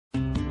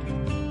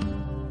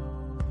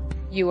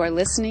You are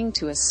listening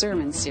to a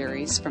sermon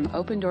series from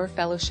Open Door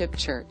Fellowship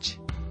Church.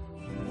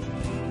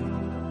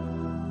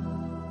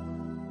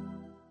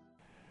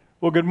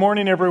 Well, good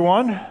morning,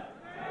 everyone.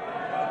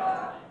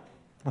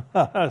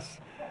 Like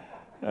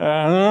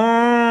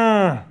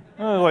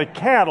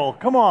cattle,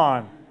 come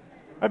on.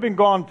 I've been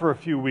gone for a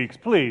few weeks.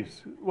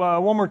 Please,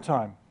 one more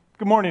time.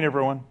 Good morning,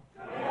 everyone.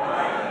 Good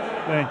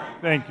morning.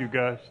 Thank you,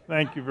 guys.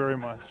 Thank you very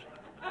much.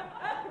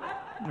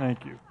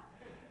 Thank you.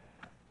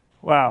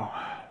 Wow.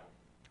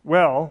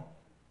 Well,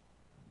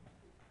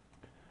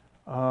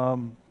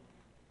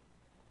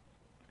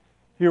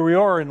 here we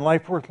are in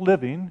Life Worth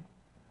Living,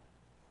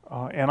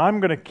 and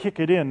I'm going to kick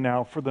it in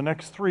now for the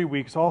next 3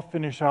 weeks. I'll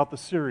finish out the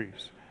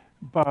series,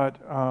 but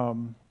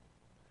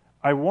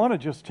I want to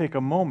just take a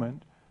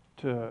moment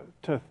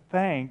to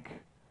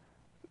thank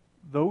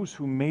those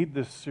who made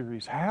this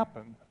series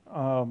happen.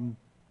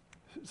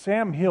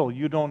 Sam Hill,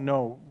 you don't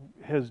know,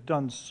 has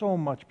done so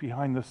much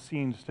behind the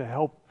scenes to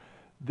help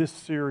this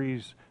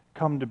series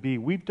come to be.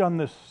 We've done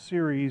this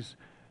series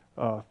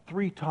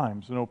 3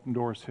 times in Open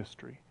Doors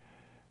history.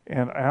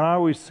 And I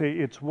always say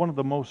it's one of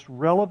the most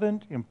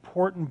relevant,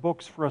 important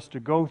books for us to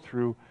go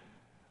through,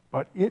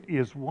 but it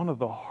is one of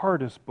the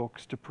hardest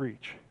books to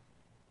preach.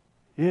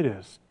 It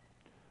is.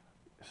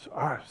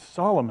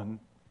 Solomon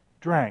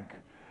drank,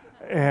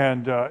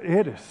 and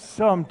it is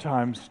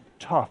sometimes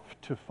tough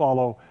to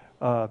follow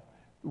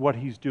what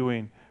he's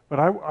doing. But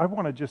I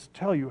want to just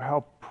tell you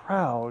how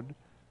proud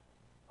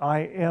I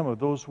am of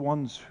those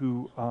ones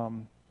who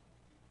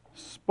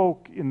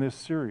spoke in this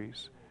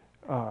series.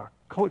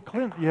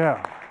 Clint,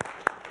 yeah.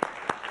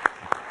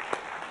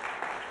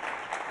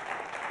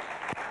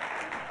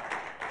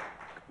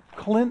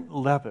 Clint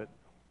Levitt,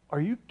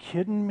 are you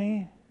kidding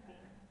me?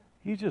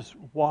 He's just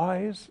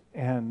wise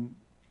and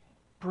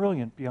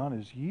brilliant beyond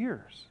his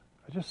years.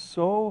 I'm just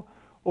so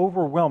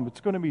overwhelmed. It's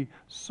going to be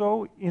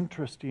so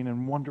interesting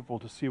and wonderful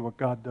to see what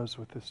God does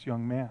with this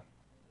young man.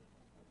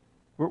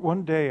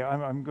 One day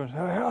I'm going to say,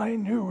 I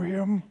knew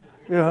him.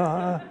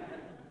 Yeah.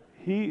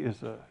 He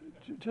is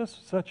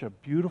just such a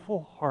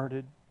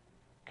beautiful-hearted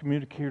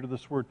communicator of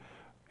this word.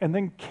 And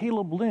then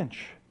Caleb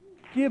Lynch.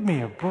 Give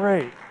me a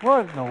break.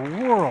 What in the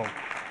world?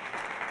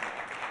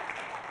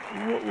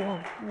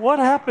 What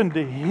happened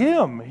to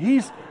him?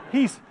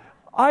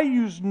 I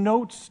use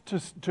notes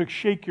to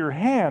shake your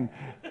hand.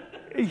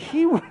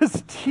 He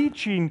was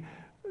teaching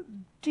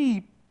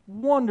deep,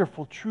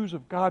 wonderful truths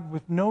of God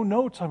with no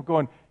notes. I'm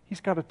going,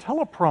 he's got a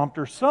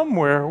teleprompter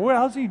somewhere. Well,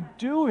 how's he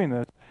doing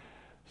this?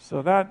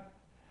 So that,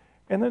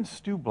 and then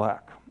Stu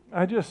Black.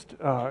 I just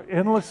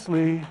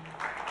endlessly,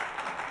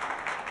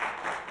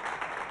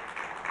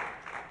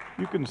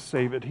 you can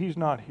save it. He's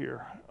not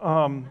here.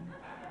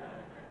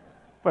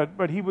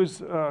 But he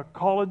was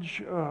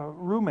college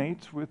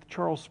roommates with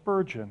Charles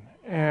Spurgeon,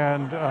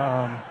 and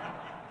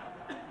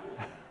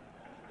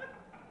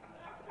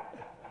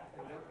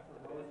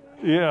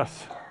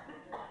yes,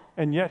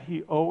 and yet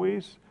he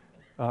always,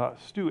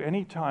 Stu,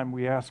 anytime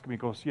we ask him, he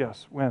goes,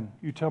 yes, when?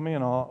 You tell me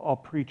and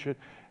I'll preach it.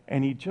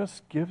 And he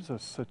just gives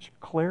us such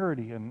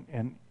clarity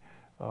and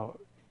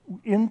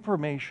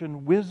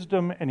information,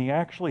 wisdom, and he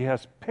actually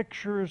has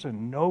pictures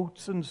and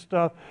notes and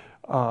stuff,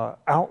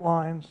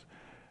 outlines,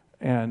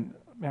 and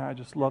man, I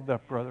just love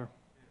that brother.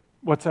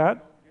 What's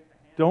that?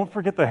 Don't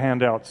forget the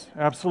handouts.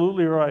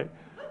 Absolutely right.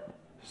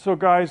 So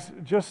guys,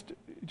 just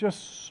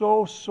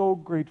so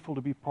grateful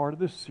to be part of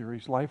this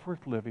series, Life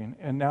Worth Living.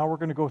 And now we're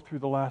going to go through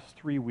the last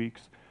 3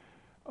 weeks.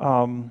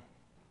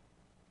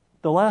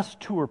 The last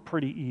 2 are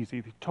pretty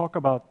easy. They talk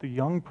about the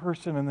young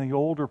person and the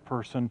older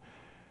person.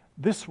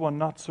 This one,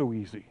 not so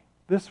easy.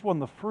 This one,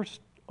 the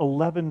first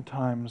 11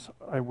 times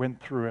I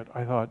went through it,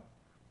 I thought,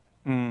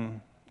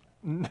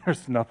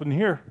 there's nothing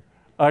here.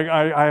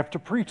 I have to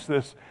preach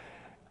this.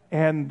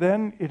 And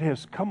then it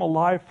has come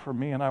alive for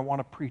me, and I want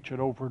to preach it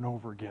over and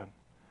over again.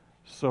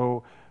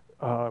 So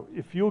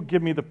if you'll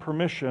give me the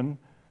permission,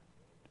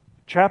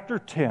 chapter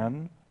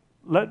 10,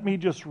 let me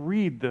just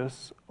read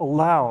this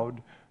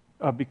aloud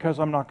because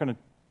I'm not going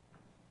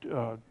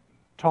to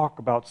talk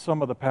about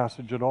some of the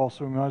passage at all,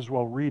 so we might as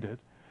well read it.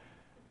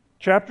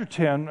 Chapter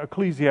 10,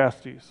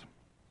 Ecclesiastes.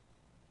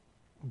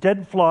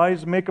 Dead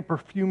flies make a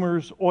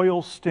perfumer's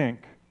oil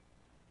stink.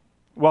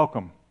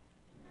 Welcome.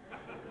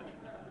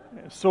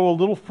 So a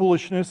little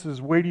foolishness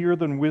is weightier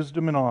than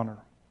wisdom and honor.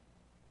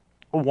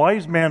 A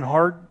wise man's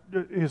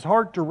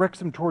heart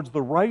directs him towards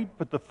the right,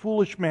 but the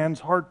foolish man's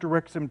heart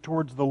directs him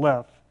towards the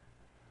left,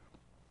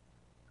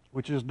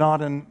 which is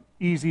not an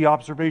easy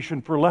observation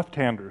for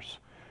left-handers.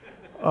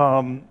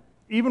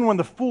 Even when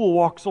the fool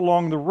walks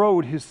along the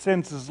road, his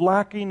sense is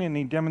lacking, and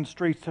he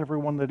demonstrates to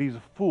everyone that he's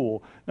a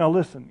fool. Now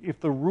listen, if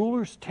the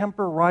ruler's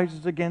temper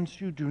rises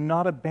against you, do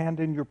not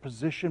abandon your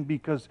position,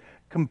 because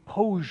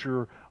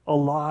composure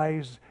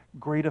allies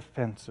great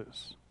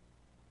offenses.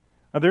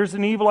 Now there's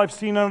an evil I've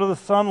seen under the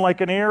sun, like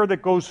an air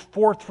that goes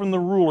forth from the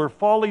ruler.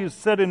 Folly is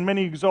set in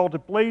many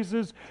exalted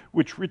places,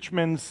 which rich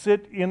men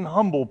sit in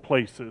humble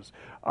places.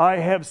 I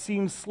have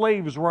seen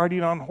slaves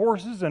riding on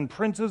horses, and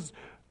princes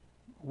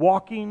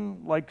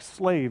walking like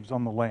slaves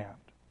on the land.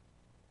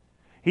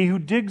 He who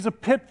digs a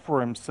pit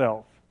for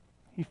himself,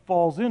 he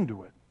falls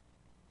into it.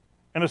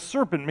 And a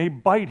serpent may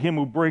bite him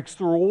who breaks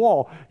through a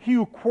wall. He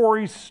who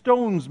quarries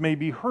stones may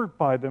be hurt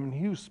by them, and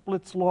he who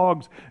splits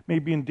logs may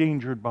be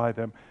endangered by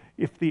them.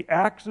 If the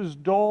axe is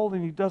dull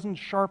and he doesn't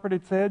sharpen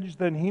its edge,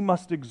 then he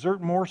must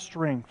exert more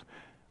strength.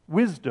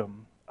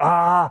 Wisdom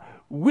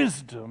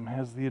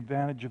has the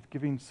advantage of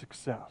giving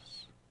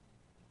success.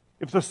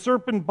 If the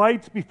serpent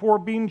bites before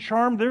being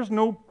charmed, there's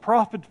no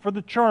profit for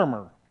the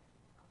charmer.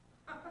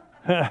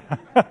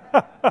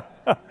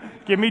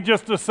 Give me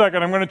just a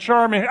second. I'm going to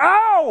charm you.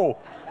 Ow!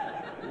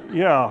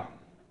 Yeah.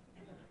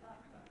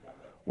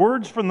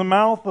 Words from the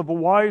mouth of a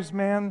wise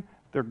man,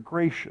 they're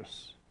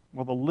gracious,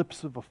 while the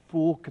lips of a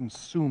fool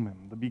consume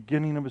him. The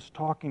beginning of his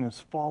talking is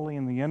folly,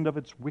 and the end of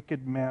its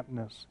wicked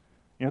madness.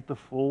 Yet the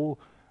fool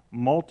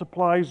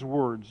multiplies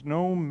words.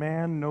 No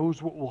man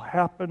knows what will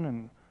happen,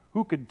 and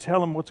who could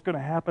tell him what's going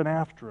to happen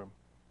after him?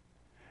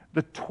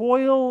 The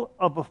toil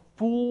of a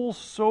fool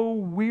so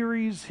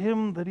wearies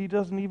him that he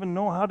doesn't even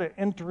know how to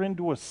enter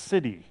into a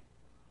city.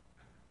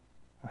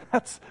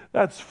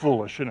 That's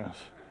foolishness.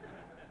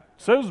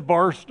 Says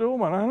Barstow,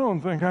 but I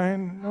don't think I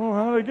know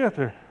how to get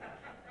there.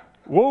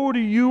 Woe to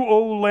you,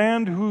 O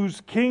land,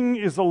 whose king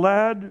is a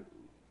lad,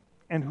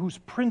 and whose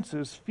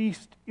princes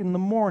feast in the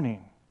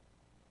morning.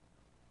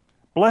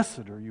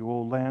 Blessed are you,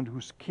 O land,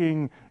 whose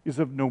king is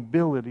of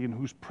nobility, and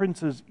whose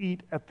princes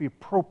eat at the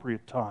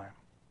appropriate time,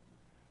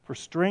 for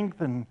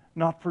strength and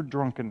not for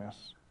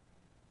drunkenness.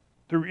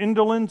 Through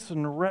indolence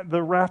and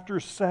the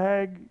rafters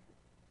sag,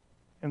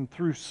 and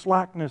through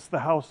slackness the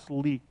house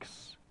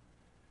leaks.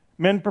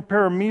 Men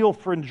prepare a meal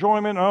for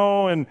enjoyment,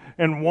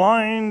 and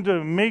wine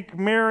to make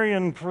merry,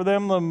 and for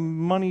them the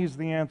money's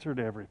the answer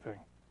to everything.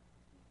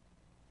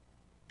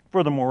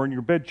 Furthermore, in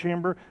your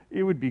bedchamber,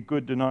 it would be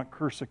good to not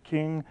curse a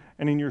king,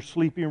 and in your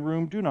sleeping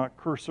room, do not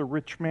curse a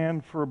rich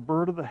man, for a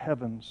bird of the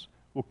heavens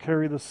will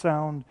carry the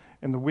sound,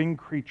 and the winged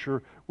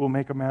creature will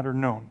make a matter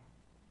known.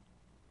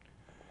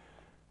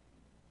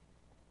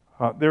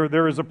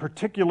 There is a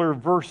particular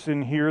verse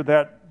in here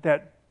that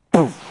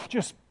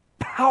just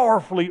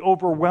powerfully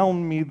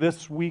overwhelmed me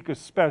this week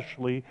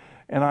especially,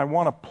 and I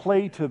want to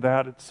play to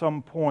that at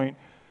some point.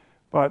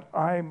 But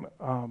we're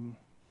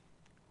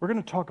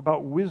going to talk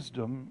about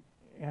wisdom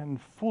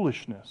and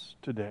foolishness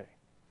today.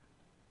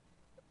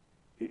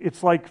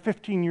 It's like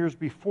 15 years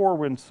before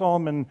when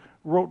Solomon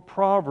wrote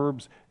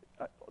Proverbs,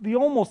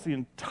 almost the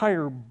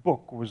entire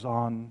book was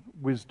on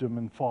wisdom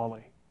and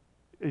folly.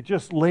 It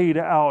just laid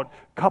out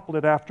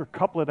couplet after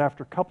couplet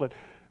after couplet.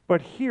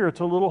 But here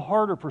it's a little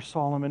harder for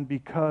Solomon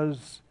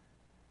because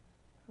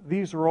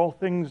these are all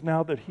things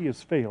now that he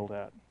has failed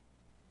at.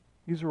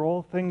 These are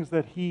all things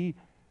that he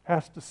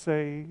has to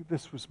say,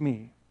 this was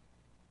me.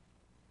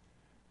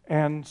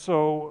 And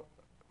so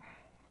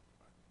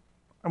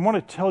I want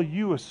to tell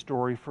you a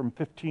story from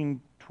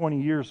 15,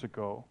 20 years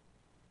ago.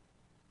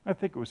 I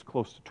think it was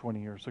close to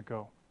 20 years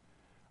ago.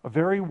 A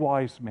very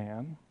wise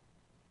man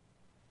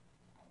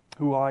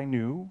who I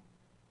knew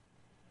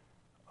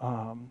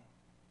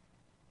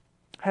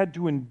had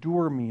to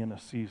endure me in a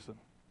season.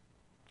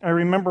 I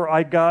remember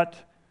I got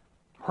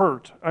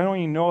hurt. I don't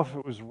even know if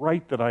it was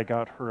right that I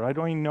got hurt. I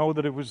don't even know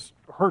that it was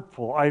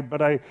hurtful.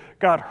 But I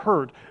got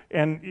hurt.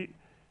 And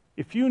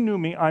if you knew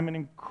me, I'm an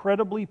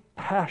incredibly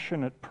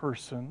passionate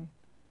person.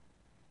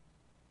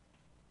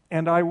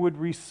 And I would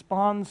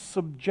respond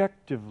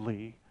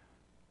subjectively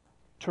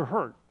to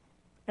hurt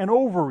and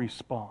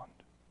over-respond.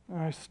 And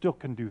I still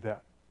can do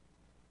that.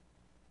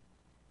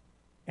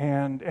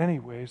 And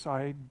anyways,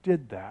 I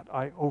did that.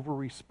 I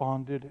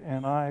over-responded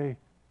and I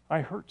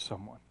hurt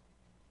someone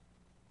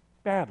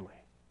badly.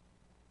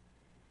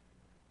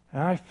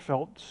 And I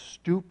felt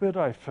stupid.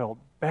 I felt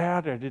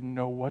bad. I didn't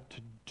know what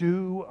to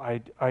do.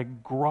 I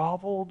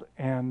groveled,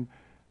 and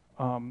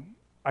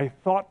I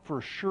thought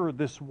for sure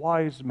this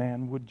wise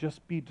man would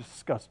just be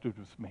disgusted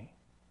with me.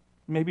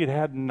 Maybe it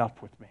had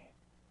enough with me.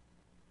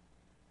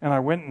 And I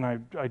went and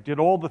I did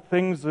all the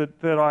things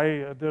that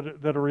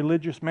a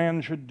religious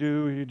man should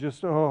do. You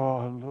just,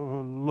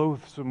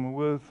 loathsome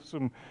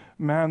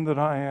man that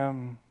I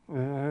am.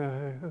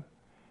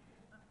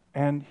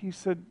 And he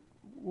said,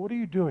 "What are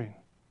you doing?"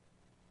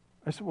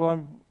 I said,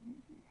 "Well,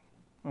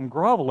 I'm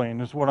groveling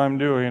is what I'm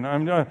doing.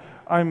 I'm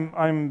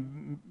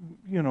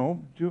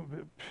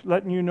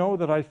letting you know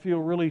that I feel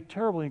really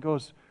terrible." He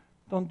goes,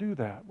 "Don't do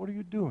that. What are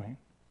you doing?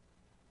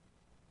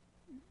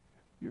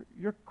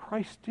 You're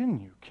Christ in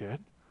you, kid.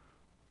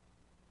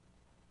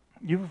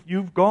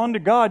 You've gone to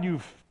God.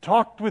 You've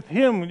talked with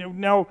Him.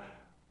 Now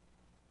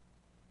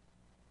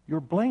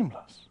you're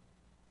blameless.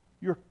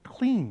 You're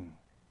clean.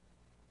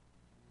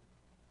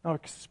 Now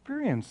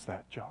experience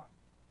that, John."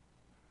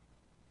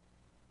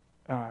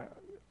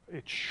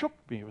 It shook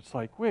me. It was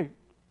like, wait,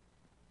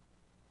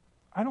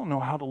 I don't know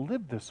how to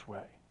live this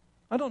way.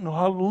 I don't know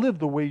how to live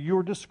the way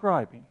you're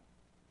describing.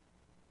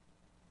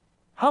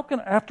 How can,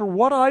 after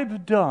what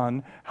I've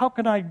done, how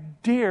can I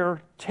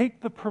dare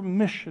take the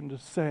permission to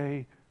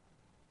say,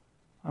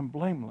 I'm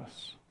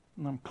blameless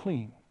and I'm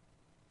clean?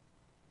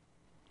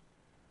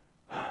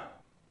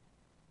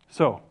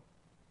 So,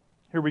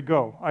 Here we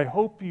go. I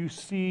hope you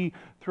see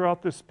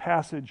throughout this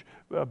passage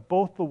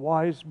both the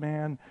wise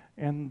man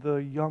and the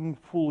young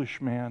foolish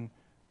man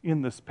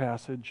in this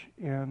passage.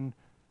 And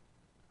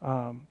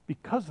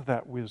because of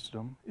that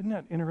wisdom, isn't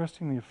that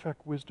interesting, the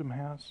effect wisdom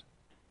has?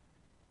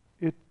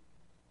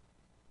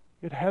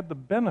 It had the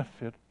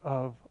benefit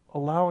of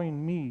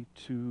allowing me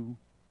to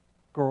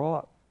grow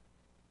up.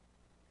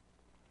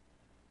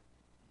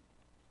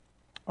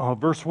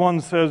 Verse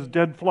 1 says,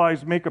 dead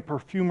flies make a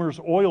perfumer's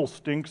oil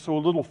stink, so a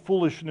little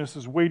foolishness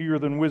is weightier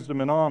than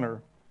wisdom and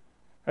honor.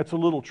 That's a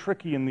little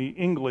tricky in the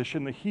English.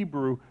 In the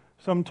Hebrew,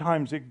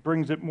 sometimes it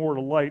brings it more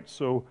to light.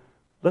 So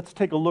let's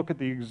take a look at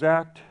the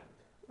exact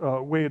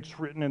way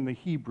it's written in the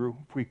Hebrew,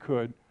 if we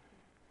could.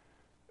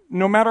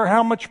 No matter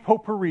how much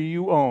potpourri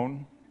you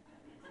own,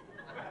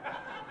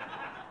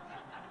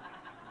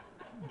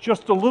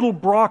 just a little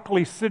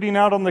broccoli sitting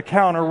out on the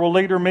counter will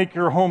later make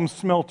your home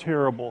smell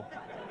terrible.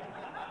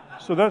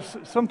 So that's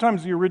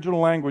sometimes the original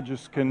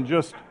languages can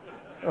just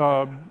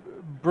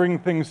bring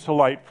things to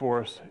light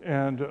for us.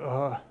 And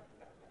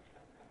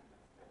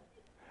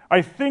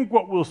I think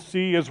what we'll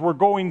see as we're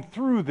going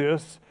through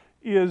this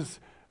is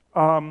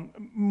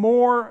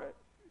more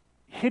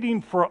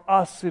hitting for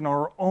us in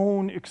our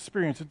own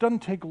experience. It doesn't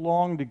take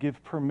long to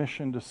give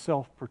permission to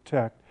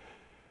self-protect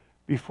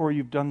before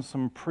you've done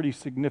some pretty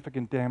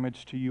significant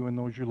damage to you and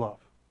those you love.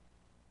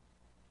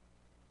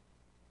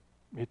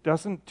 It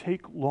doesn't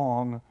take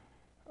long.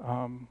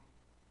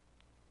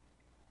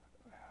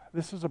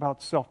 This is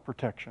about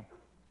self-protection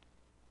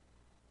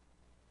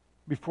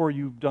before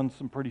you've done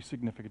some pretty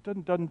significant.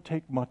 It doesn't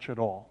take much at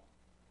all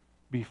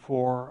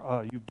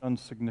before you've done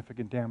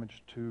significant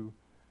damage to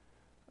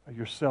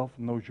yourself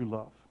and those you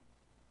love.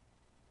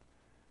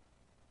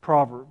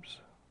 Proverbs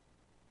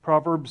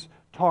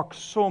talk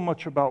so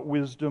much about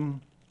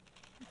wisdom.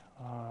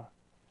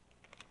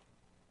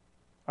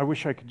 I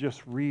wish I could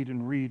just read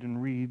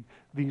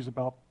these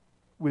about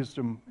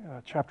wisdom.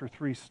 Chapter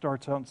 3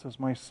 starts out and says,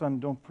 my son,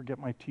 don't forget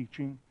my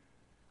teaching.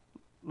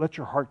 Let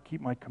your heart keep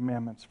my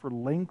commandments. For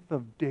length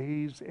of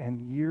days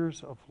and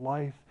years of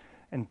life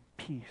and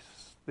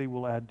peace they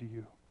will add to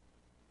you.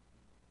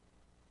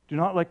 Do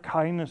not let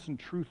kindness and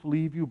truth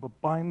leave you,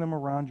 but bind them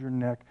around your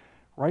neck.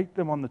 Write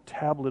them on the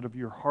tablet of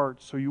your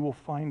heart, so you will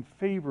find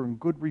favor and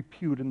good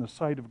repute in the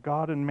sight of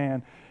God and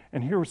man.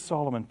 And here was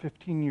Solomon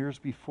 15 years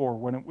before,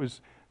 when it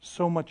was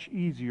so much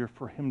easier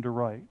for him to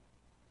write.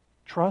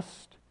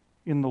 Trust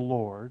in the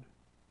Lord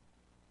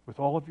with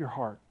all of your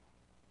heart,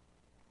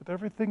 with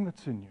everything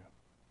that's in you.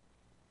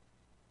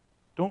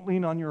 Don't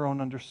lean on your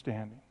own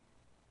understanding.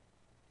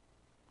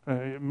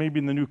 Maybe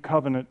in the new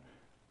covenant,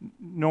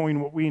 knowing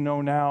what we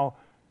know now,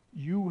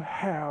 you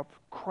have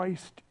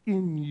Christ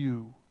in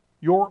you.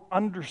 Your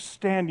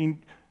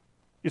understanding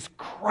is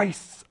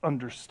Christ's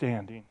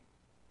understanding.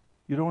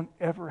 You don't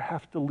ever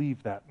have to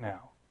leave that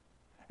now.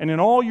 And in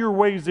all your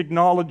ways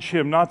acknowledge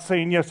Him, not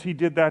saying, yes, He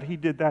did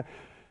that.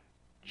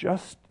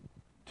 Just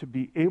to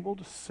be able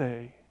to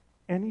say,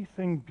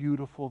 anything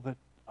beautiful that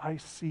I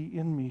see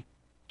in me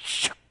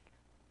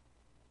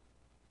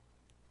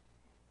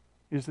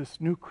is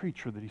this new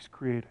creature that He's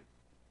created.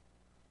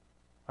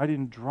 I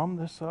didn't drum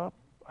this up.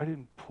 I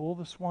didn't pull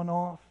this one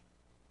off.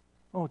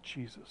 Oh,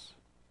 Jesus.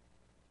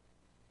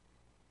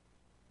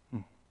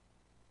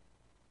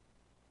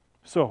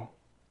 So,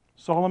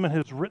 Solomon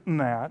has written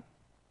that.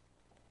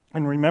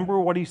 And remember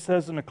what he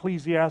says in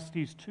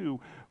Ecclesiastes 2.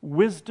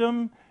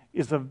 Wisdom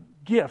is a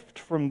gift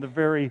from the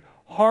very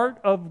heart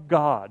of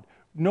God.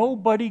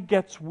 Nobody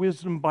gets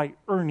wisdom by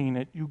earning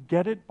it. You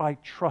get it by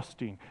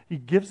trusting. He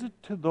gives it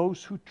to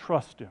those who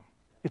trust Him.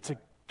 It's a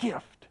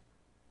gift.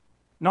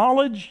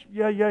 Knowledge,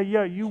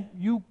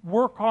 you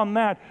work on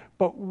that.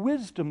 But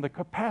wisdom, the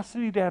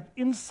capacity to have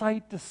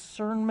insight,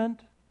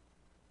 discernment,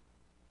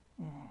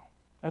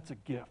 that's a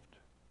gift.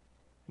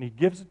 And He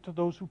gives it to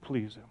those who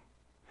please Him.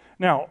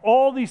 Now,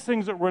 all these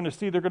things that we're going to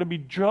see, they're going to be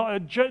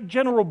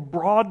general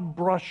broad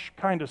brush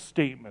kind of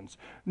statements.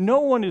 No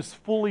one is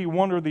fully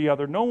one or the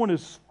other. No one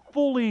is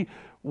fully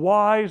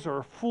wise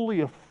or fully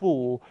a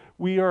fool.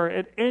 We are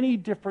at any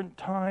different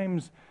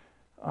times.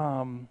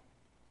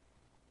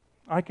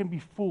 I can be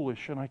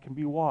foolish and I can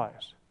be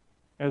wise.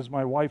 As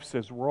my wife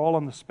says, we're all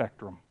on the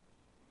spectrum.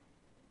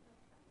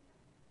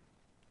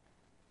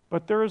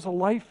 But there is a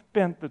life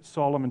bent that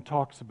Solomon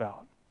talks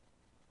about.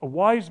 A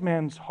wise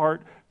man's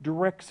heart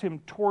directs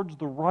him towards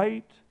the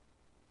right,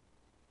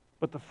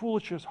 but the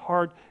foolish's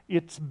heart,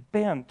 it's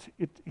bent.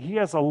 He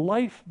has a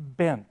life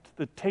bent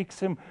that takes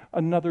him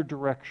another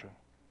direction.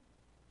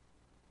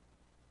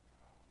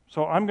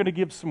 So I'm going to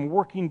give some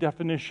working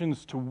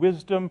definitions to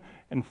wisdom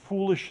and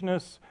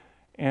foolishness,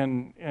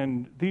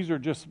 and these are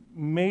just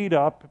made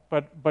up,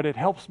 but it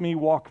helps me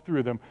walk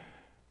through them.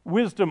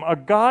 Wisdom, a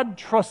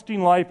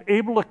God-trusting life,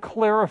 able to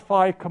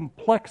clarify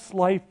complex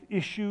life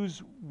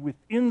issues with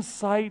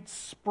insight,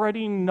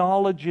 spreading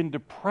knowledge into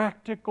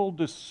practical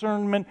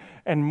discernment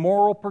and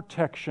moral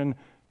protection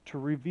to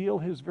reveal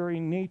His very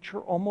nature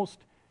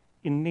almost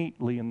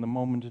innately in the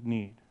moment of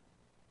need.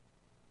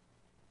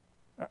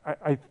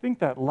 I think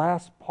that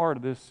last part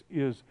of this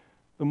is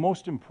the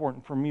most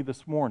important for me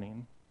this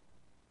morning,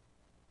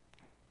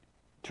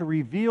 to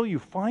reveal, you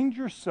find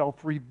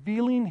yourself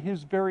revealing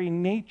His very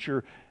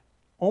nature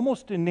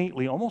almost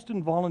innately, almost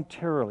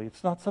involuntarily.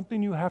 It's not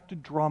something you have to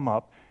drum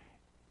up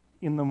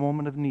in the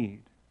moment of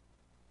need.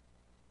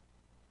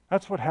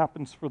 That's what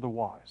happens for the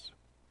wise.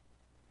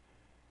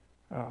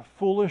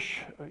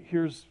 Foolish,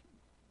 here's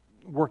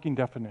working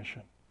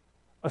definition.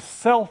 A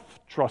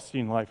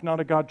self-trusting life, not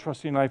a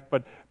God-trusting life,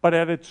 but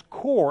at its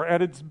core,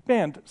 at its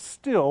bent,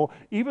 still,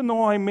 even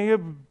though I may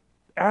have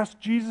asked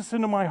Jesus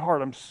into my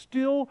heart,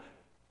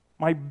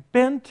 my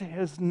bent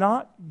has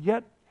not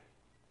yet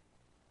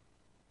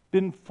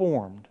been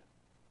formed.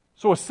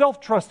 So a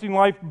self-trusting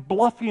life,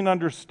 bluffing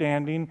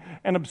understanding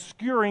and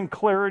obscuring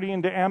clarity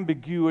into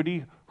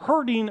ambiguity,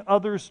 hurting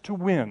others to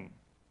win,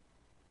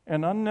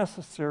 and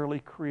unnecessarily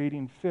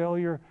creating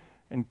failure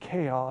and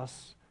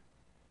chaos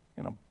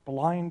and a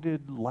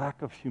blinded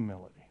lack of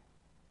humility.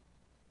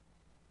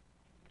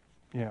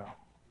 Yeah.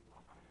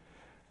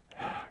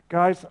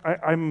 Guys,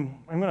 I'm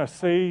going to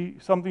say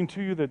something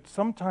to you that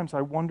sometimes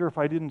I wonder if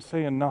I didn't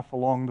say enough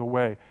along the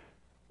way.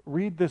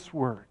 Read this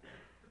word.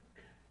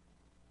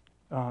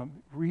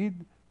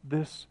 Read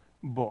this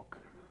book.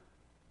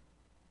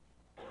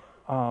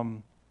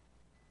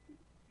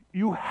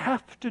 You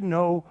have to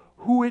know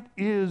who it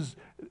is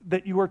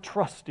that you are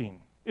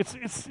trusting.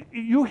 It's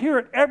you hear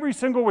it every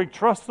single week.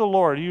 Trust the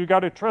Lord. You got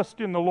to trust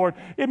in the Lord.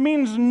 It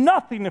means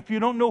nothing if you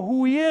don't know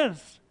who He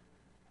is.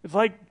 It's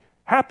like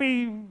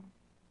happy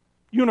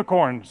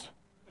unicorns.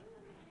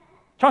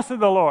 Trust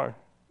in the Lord.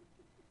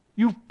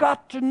 You've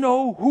got to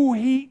know who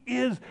He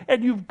is,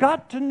 and you've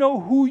got to know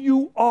who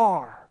you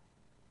are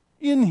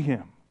in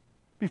Him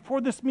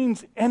before this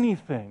means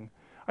anything.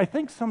 I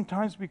think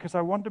sometimes because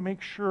I want to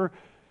make sure,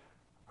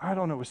 I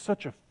don't know, it's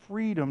such a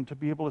freedom to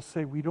be able to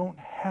say we don't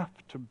have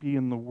to be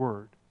in the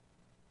Word.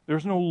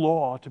 There's no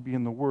law to be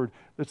in the Word.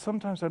 That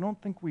sometimes I don't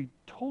think we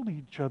told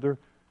each other,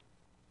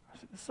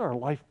 this is our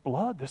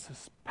lifeblood. This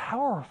is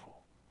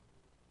powerful.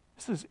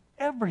 This is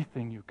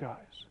everything, you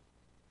guys.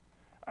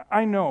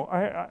 I know,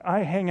 I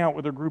hang out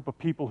with a group of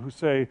people who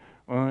say,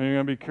 well, you got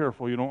to be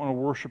careful. You don't want to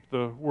worship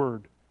the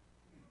Word.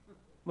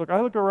 Look,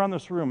 I look around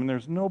this room and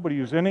there's nobody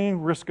who's any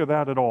risk of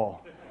that at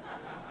all.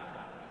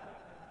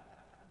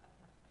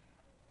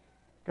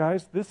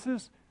 Guys, this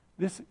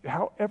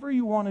however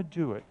you want to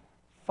do it,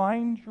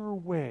 find your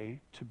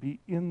way to be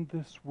in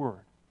this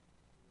Word.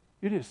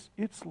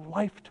 It's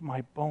life to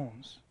my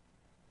bones.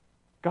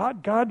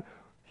 God,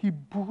 He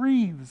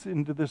breathes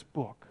into this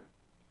book.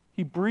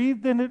 He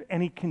breathed in it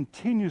and He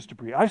continues to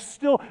breathe.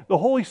 The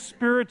Holy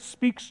Spirit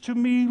speaks to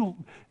me.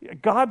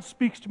 God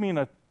speaks to me in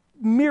a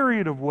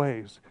myriad of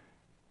ways.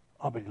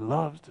 Oh, but He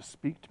loves to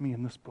speak to me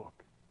in this book.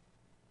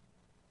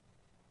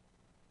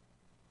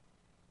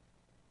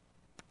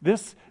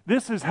 This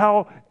is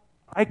how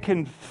I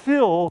can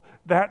fill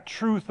that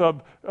truth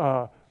of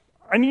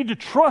I need to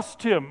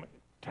trust Him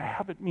to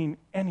have it mean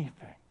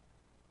anything.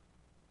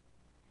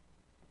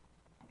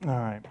 All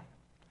right.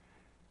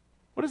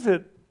 What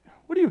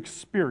do you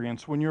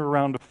experience when you're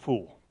around a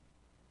fool?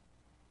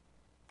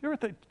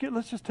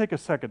 Let's just take a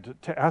second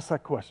to ask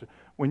that question.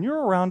 When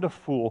you're around a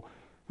fool,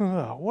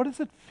 what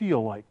does it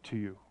feel like to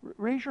you?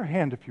 Raise your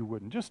hand if you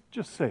wouldn't.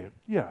 Just say it.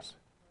 Yes.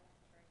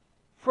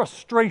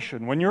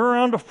 Frustration. When you're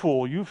around a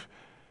fool,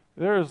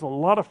 there is a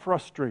lot of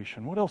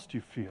frustration. What else do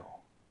you feel?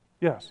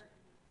 Yes.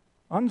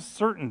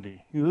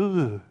 Uncertainty.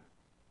 Ugh.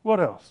 What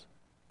else?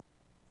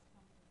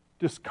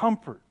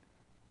 Discomfort.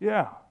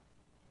 Yeah.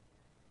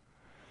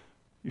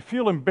 You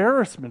feel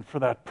embarrassment for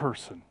that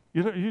person.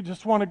 You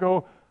just want to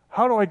go,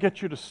 how do I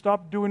get you to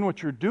stop doing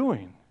what you're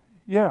doing?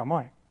 Yeah,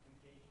 Mike.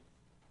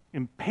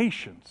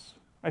 Impatience.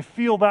 I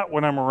feel that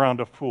when I'm around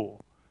a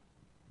fool.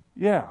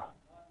 Yeah.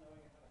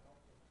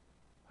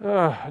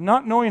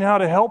 Not knowing how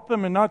to help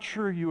them and not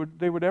sure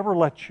they would ever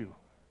let you.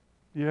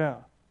 Yeah.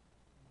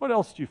 What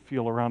else do you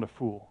feel around a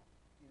fool?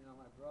 You know,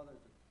 my brother's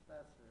a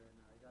professor and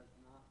he does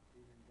not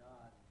believe in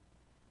God.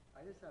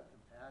 I just have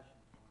compassion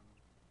for him.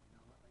 You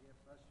know, I get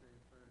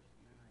frustrated first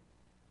and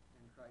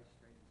then Christ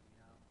straightens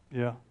me out.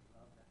 Yeah. I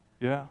love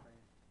that, man. Yeah.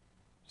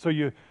 So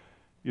you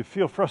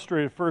feel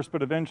frustrated first,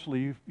 but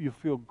eventually you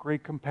feel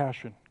great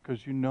compassion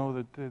because you know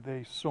that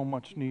they so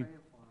much need.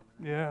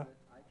 Yeah.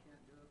 I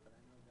can't do it, but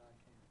I know God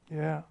can.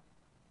 Yeah.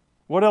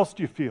 What else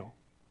do you feel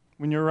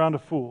when you're around a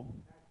fool?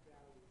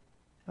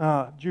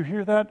 Do you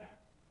hear that?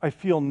 I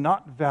feel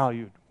not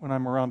valued when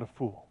I'm around a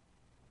fool.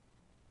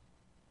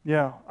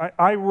 Yeah.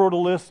 I wrote a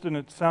list and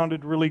it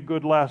sounded really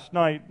good last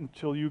night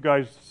until you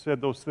guys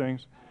said those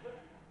things.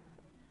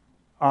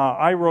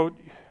 I wrote,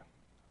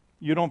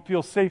 you don't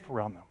feel safe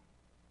around them.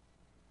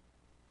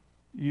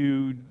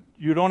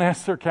 You don't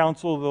ask their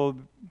counsel, though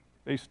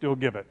they still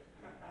give it.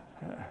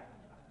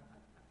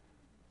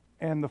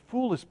 And the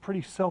fool is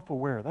pretty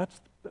self-aware.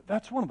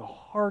 That's one of the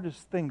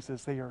hardest things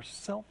is they are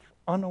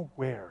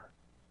self-unaware.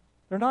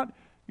 They're not,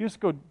 you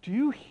just go, do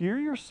you hear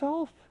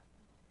yourself?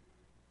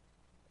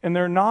 And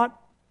they're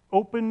not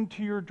open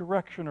to your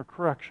direction or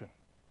correction.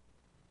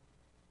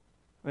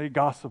 They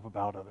gossip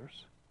about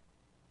others.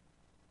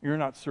 You're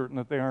not certain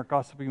that they aren't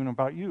gossiping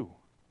about you.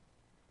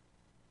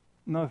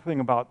 Another thing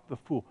about the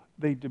fool,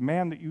 they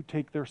demand that you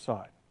take their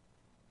side.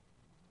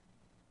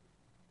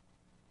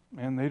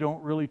 And they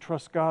don't really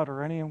trust God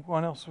or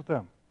anyone else with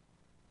them.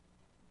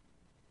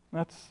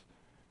 That's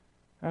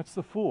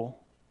the fool.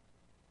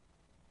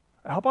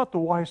 How about the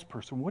wise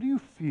person? What do you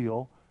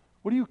feel,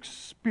 what do you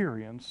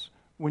experience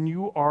when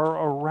you are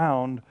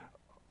around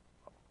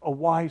a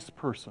wise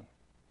person?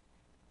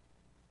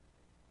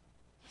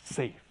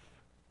 Safe.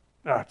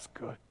 That's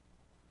good.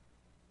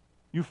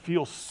 You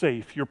feel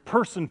safe. Your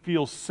person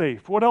feels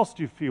safe. What else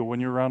do you feel when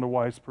you're around a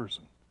wise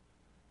person?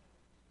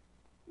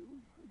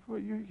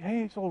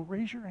 Hey, so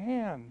raise your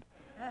hand.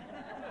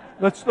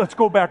 Let's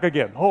go back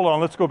again. Hold on,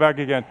 let's go back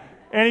again.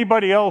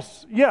 Anybody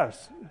else?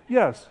 Yes.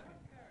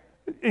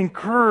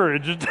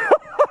 Encouraged.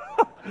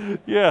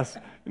 Yes,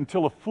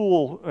 until a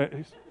fool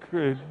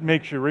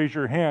makes you raise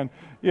your hand.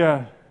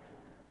 Yeah.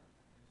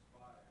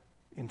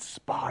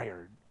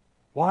 Inspired.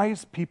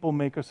 Wise people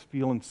make us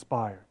feel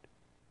inspired.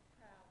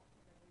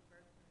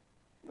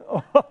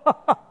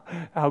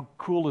 How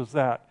cool is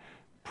that?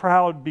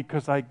 Proud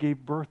because I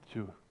gave birth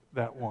to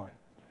that one.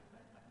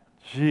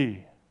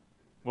 Gee,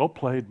 well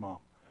played, Mom.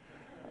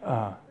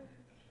 Gosh,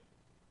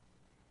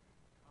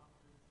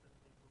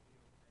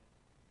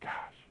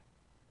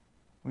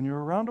 when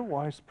you're around a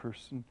wise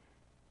person,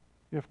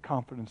 you have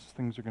confidence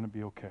things are going to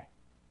be okay.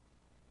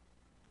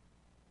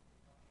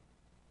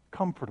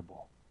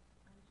 Comfortable.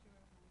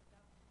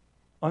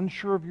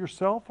 Unsure of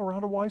yourself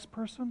around a wise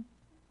person?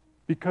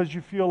 Because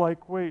you feel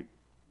like, wait,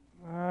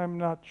 I'm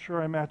not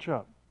sure I match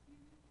up.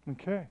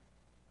 Okay.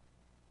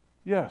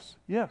 Yes.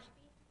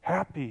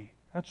 Happy.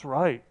 That's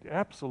right.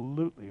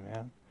 Absolutely,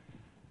 man.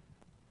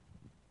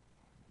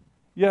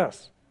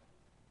 Yes.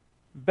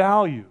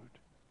 Valued.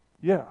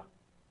 Yeah.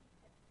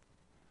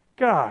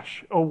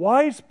 Gosh, a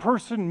wise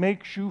person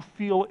makes you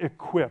feel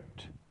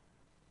equipped.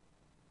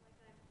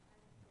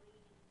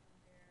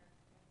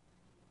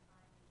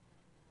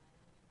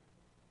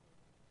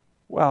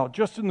 Wow,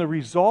 just in the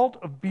result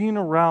of being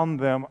around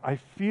them, I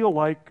feel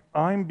like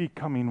I'm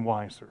becoming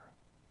wiser.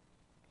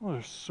 Oh,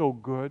 they're so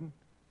good.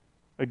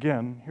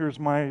 Again, here's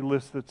my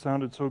list that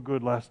sounded so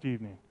good last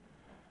evening.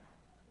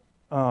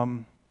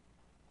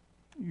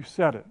 You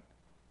said it.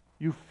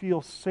 You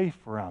feel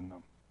safe around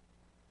them.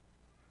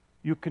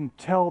 You can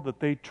tell that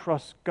they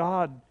trust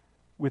God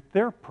with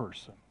their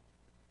person.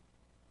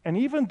 And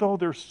even though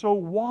they're so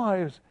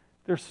wise,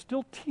 they're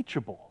still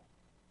teachable.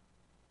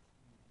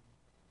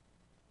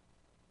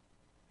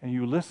 And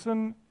you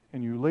listen,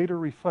 and you later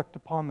reflect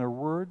upon their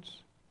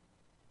words,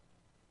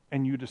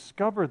 and you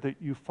discover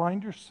that you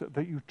find yourself,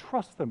 that you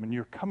trust them, and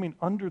you're coming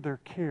under their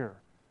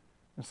care.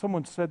 And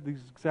someone said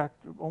these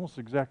almost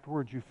exact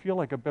words, you feel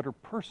like a better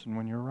person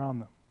when you're around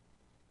them.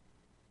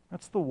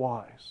 That's the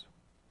wise.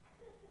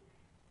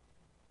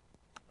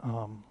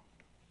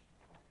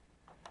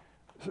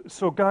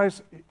 So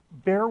guys,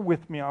 bear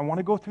with me. I want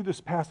to go through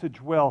this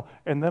passage well,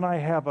 and then I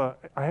have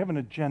an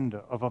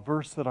agenda of a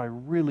verse that I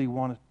really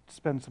want to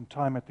spend some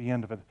time at the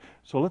end of it.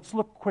 So let's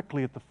look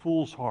quickly at the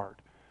fool's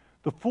heart.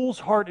 The fool's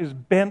heart is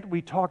bent,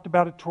 we talked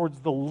about it,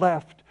 towards the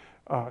left,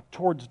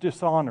 towards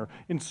dishonor.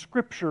 In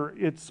Scripture,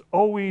 it's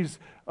always,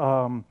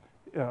 let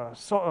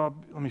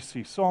me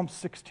see, Psalm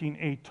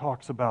 16:8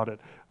 talks about it.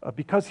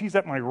 Because he's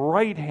at my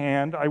right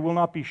hand, I will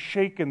not be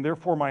shaken.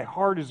 Therefore my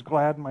heart is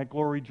glad and my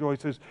glory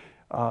rejoices.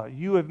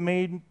 You have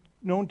made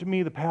known to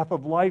me the path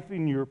of life.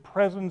 In your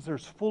presence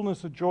there's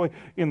fullness of joy.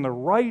 In the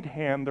right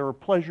hand there are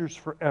pleasures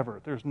forever.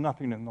 There's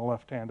nothing in the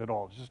left hand at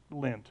all. It's just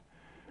lint.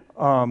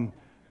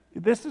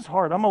 This is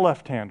hard. I'm a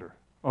left-hander,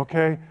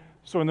 okay?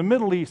 So in the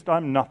Middle East,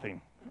 I'm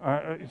nothing.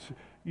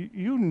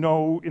 You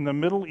know, in the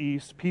Middle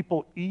East,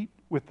 people eat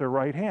with their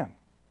right hand.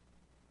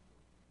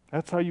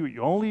 That's how you eat.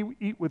 You only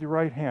eat with your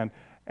right hand,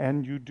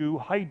 and you do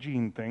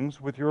hygiene things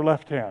with your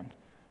left hand.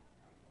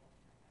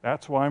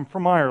 That's why I'm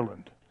from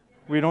Ireland.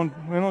 We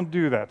don't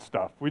do that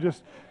stuff. We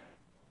just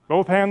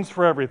both hands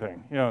for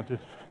everything. You know,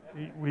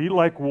 we eat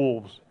like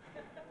wolves.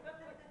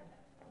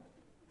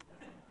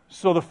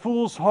 So the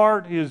fool's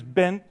heart is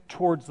bent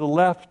towards the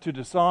left to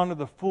dishonor.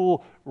 The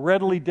fool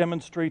readily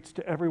demonstrates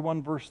to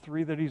everyone, verse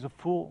 3, that he's a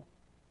fool.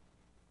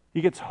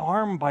 He gets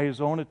harmed by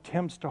his own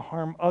attempts to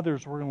harm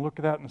others. We're going to look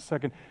at that in a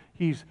second.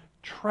 He's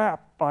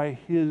trapped by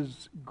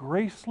his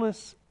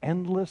graceless,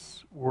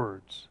 endless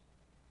words.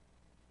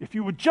 If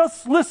you would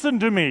just listen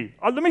to me.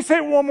 Let me say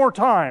it one more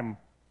time.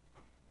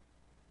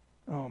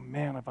 Oh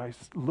man, if I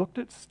looked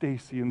at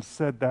Stacy and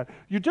said that,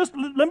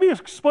 let me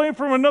explain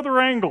from another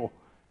angle.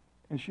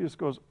 And she just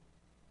goes,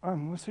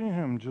 I'm listening to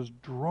him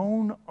just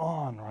drone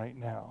on right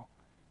now,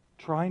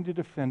 trying to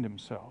defend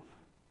himself.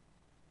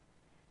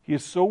 He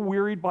is so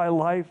wearied by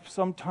life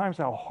sometimes,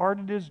 how hard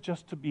it is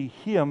just to be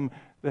him,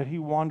 that he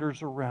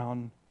wanders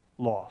around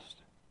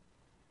lost.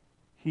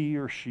 He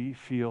or she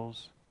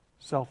feels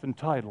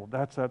self-entitled.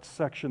 That's that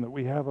section that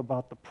we have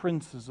about the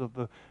princes of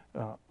the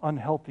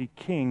unhealthy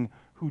king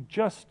who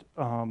just,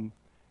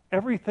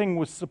 everything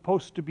was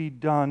supposed to be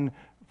done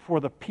for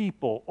the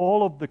people,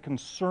 all of the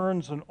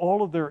concerns and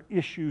all of their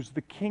issues.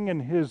 The king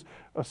and his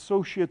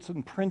associates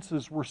and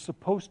princes were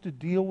supposed to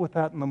deal with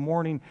that in the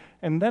morning,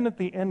 and then at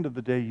the end of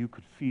the day you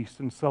could feast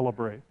and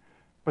celebrate.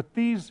 But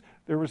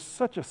there was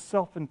such a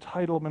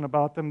self-entitlement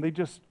about them. They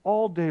just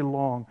all day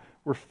long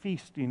were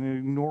feasting and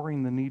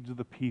ignoring the needs of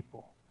the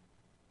people.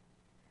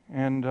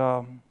 And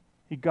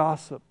he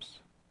gossips,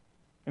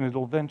 and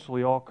it'll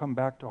eventually all come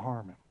back to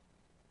harm him.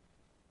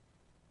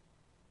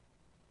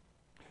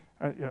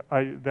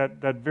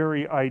 That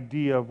very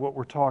idea of what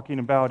we're talking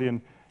about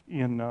in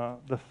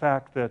the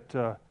fact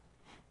that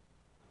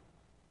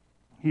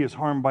he is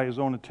harmed by his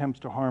own attempts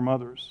to harm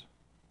others.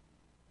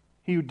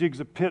 He who digs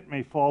a pit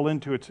may fall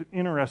into it. It's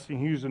interesting.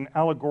 He used an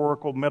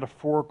allegorical,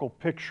 metaphorical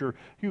picture.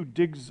 He who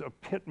digs a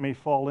pit may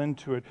fall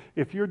into it.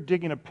 If you're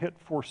digging a pit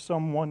for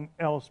someone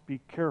else, be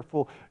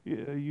careful.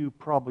 You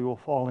probably will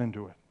fall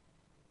into it.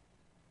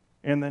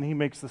 And then he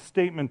makes the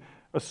statement,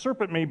 a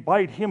serpent may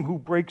bite him who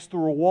breaks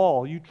through a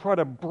wall. You try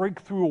to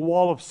break through a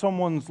wall of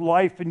someone's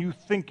life and you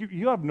think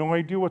you have no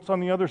idea what's on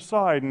the other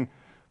side. And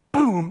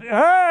boom,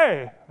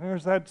 hey,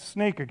 there's that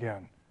snake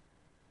again.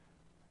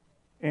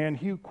 And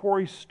he who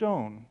quarries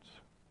stones,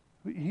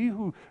 he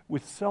who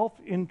with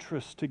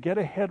self-interest to get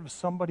ahead of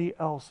somebody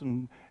else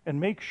and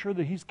make sure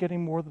that he's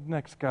getting more than the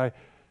next guy,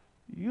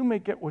 you may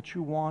get what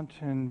you want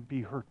and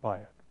be hurt by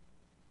it.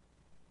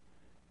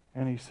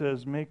 And he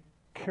says, make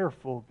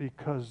careful,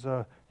 because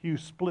he who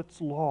splits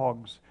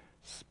logs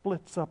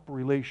splits up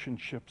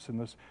relationships in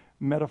this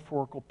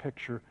metaphorical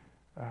picture.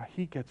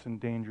 He gets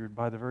endangered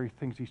by the very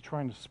things he's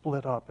trying to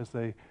split up as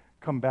they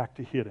come back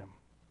to hit him.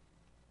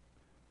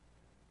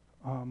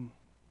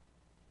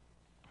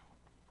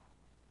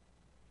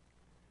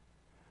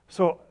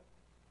 So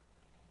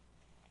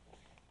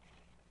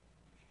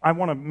I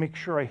want to make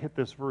sure I hit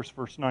this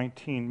verse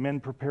 19. Men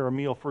prepare a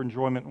meal for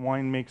enjoyment,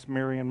 wine makes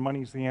merry, and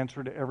money's the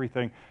answer to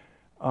everything.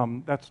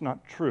 That's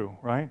not true,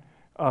 right?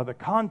 The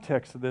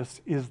context of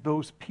this is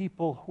those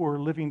people who are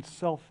living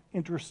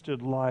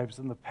self-interested lives.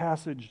 And the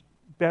passage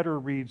better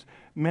reads,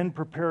 men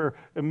prepare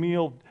a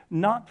meal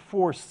not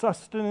for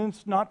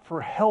sustenance, not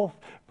for health,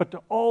 but to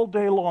all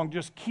day long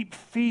just keep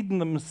feeding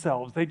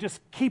themselves. They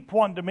just keep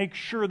wanting to make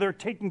sure they're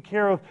taken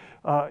care of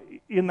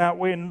in that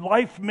way. And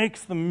life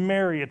makes them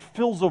merry. It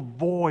fills a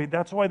void.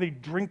 That's why they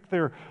drink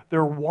their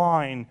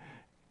wine.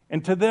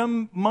 And to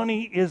them,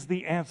 money is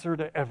the answer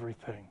to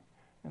everything.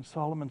 And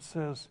Solomon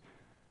says,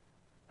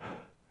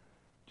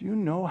 do you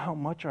know how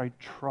much I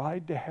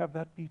tried to have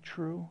that be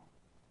true?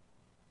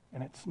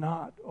 And it's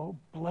not. Oh,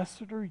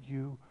 blessed are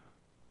you,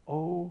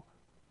 oh,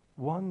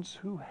 ones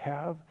who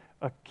have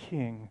a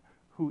king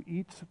who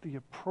eats at the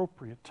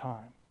appropriate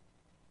time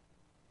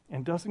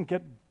and doesn't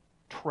get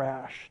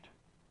trashed.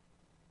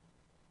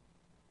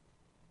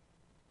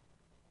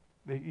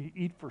 They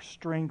eat for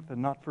strength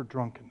and not for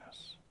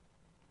drunkenness.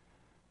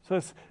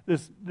 So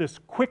this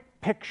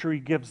quick picture he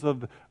gives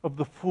of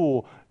the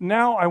fool.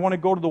 Now I want to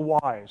go to the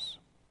wise.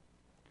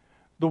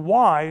 The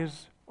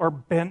wise are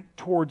bent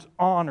towards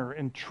honor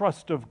and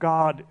trust of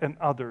God and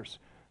others.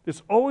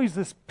 There's always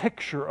this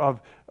picture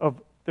of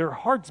their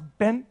hearts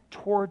bent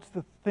towards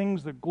the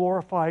things that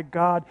glorify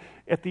God.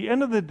 At the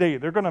end of the day,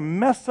 they're going to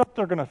mess up,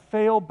 they're going to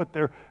fail, but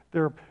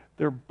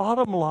their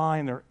bottom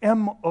line, their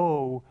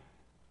M.O.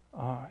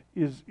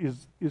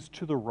 is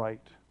to the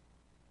right.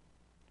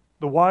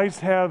 The wise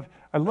have,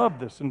 I love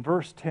this, in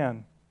verse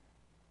 10,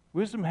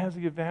 wisdom has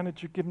the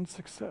advantage of giving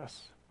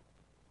success.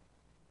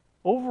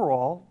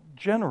 Overall,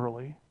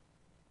 generally,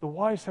 the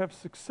wise have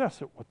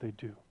success at what they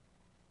do.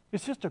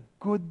 It's just a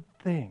good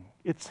thing.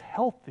 It's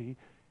healthy.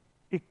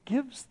 It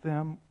gives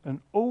them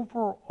an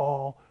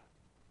overall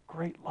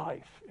great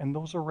life and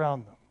those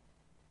around them.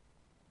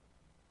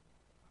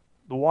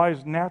 The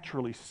wise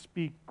naturally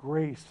speak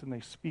grace, and they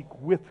speak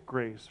with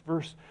grace.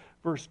 Verse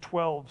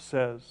 12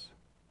 says,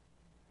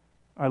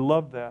 I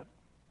love that.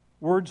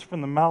 Words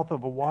from the mouth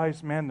of a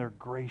wise man, they're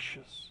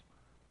gracious.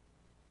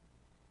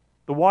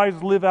 The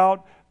wise live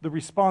out the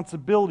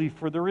responsibility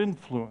for their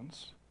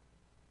influence.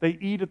 They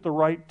eat at the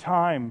right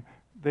time.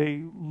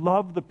 They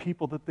love the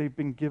people that they've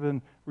been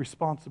given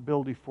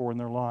responsibility for in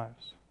their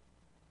lives.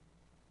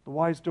 The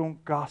wise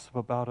don't gossip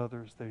about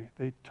others.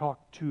 They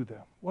talk to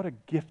them. What a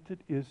gift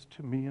it is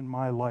to me in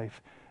my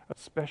life,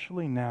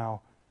 especially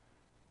now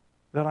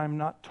that I'm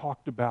not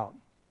talked about.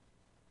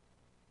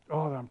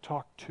 Oh, that I'm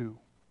talked to.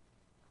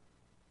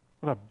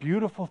 What a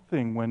beautiful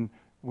thing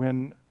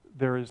when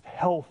there is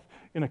health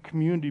in a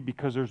community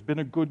because there's been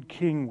a good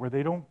king where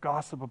they don't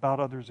gossip about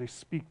others, they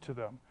speak to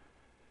them.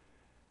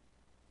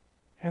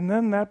 And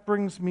then that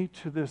brings me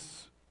to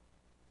this,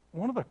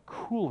 one of the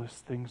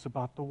coolest things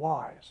about the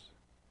wise.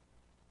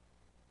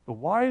 The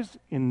wise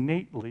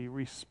innately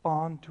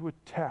respond to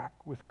attack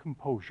with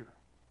composure.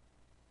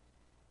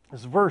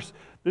 This verse,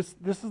 this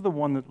is the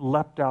one that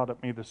leapt out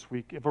at me this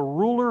week. If a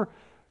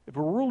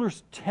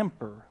ruler's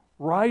temper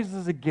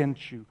rises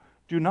against you,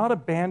 do not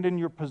abandon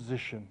your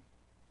position,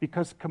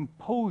 because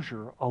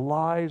composure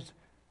allies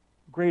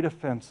great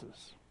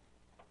offenses.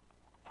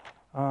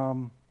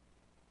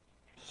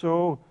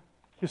 So,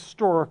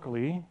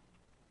 historically,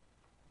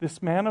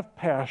 This man of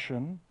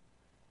passion,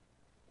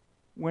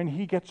 when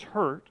he gets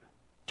hurt,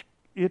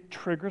 it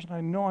triggers, and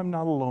I know I'm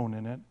not alone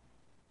in it,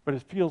 but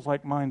it feels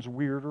like mine's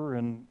weirder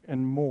and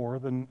more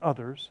than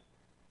others.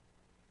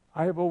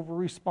 I have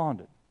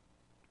overresponded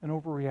and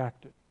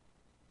overreacted.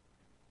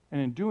 And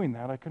in doing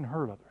that, I can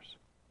hurt others.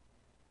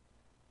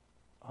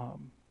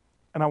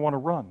 And I want to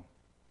run.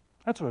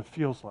 That's what it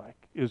feels like,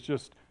 is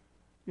just,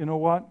 you know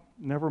what?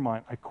 Never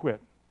mind. I quit.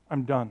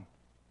 I'm done.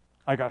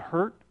 I got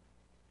hurt,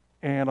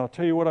 and I'll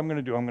tell you what I'm going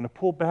to do. I'm going to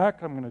pull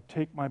back. I'm going to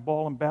take my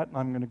ball and bat, and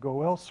I'm going to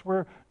go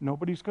elsewhere.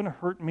 Nobody's going to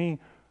hurt me.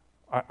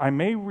 I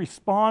may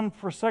respond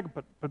for a second,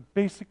 but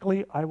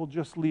basically I will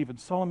just leave. And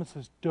Solomon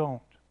says,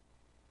 don't.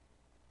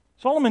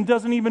 Solomon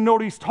doesn't even know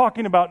what he's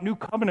talking about new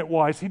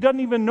covenant-wise. He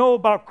doesn't even know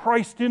about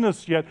Christ in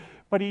us yet,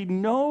 but he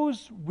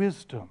knows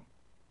wisdom.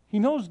 He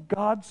knows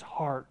God's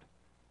heart.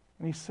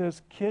 And he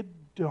says, kid,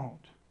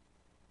 don't.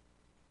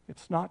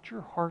 It's not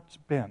your heart's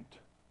bent.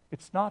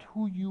 It's not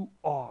who you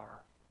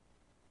are.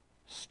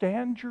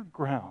 Stand your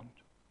ground.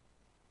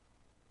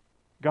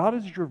 God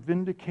is your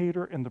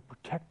vindicator and the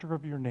protector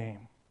of your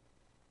name.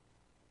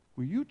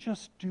 Will you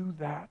just do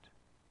that?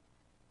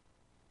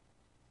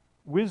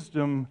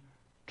 Wisdom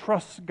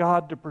trusts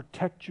God to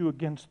protect you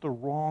against the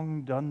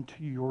wrong done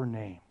to your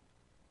name.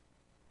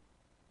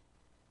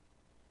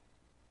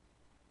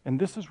 And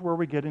this is where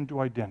we get into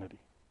identity.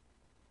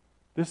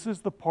 This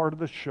is the part of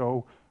the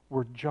show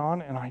where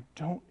John and I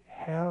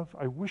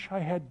wish I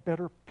had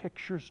better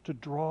pictures to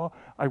draw.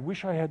 I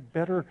wish I had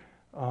better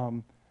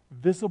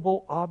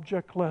visible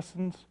object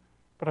lessons,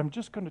 but I'm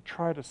just going to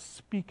try to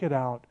speak it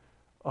out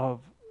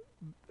of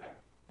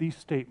these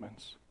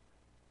statements.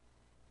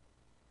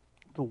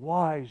 The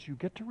wise, you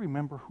get to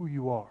remember who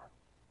you are.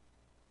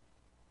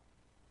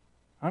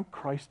 I'm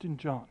Christ in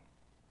John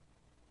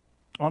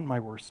on my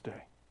worst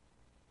day.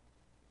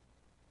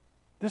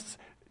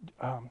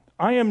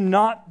 I am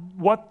not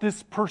what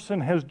this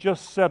person has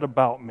just said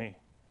about me.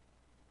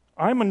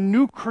 I'm a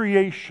new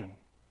creation.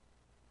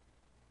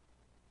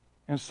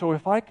 And so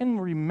if I can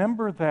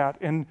remember that,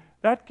 and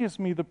that gives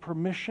me the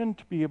permission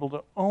to be able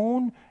to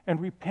own and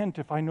repent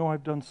if I know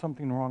I've done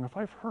something wrong, if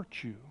I've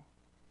hurt you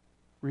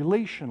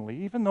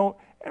relationally, even though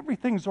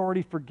everything's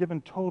already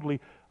forgiven totally,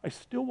 I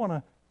still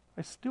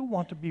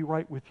want to be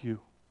right with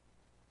you.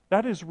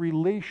 That is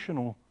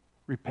relational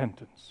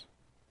repentance.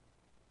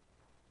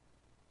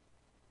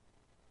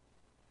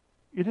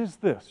 It is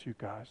this, you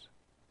guys.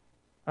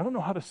 I don't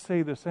know how to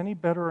say this any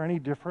better or any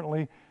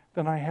differently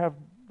than I have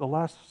the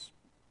last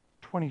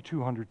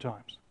 2,200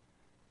 times.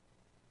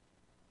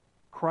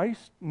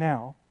 Christ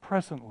now,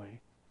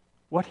 presently,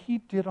 what he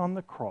did on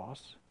the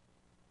cross,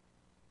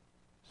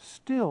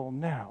 still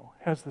now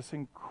has this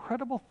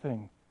incredible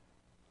thing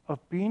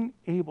of being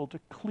able to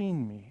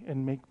clean me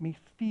and make me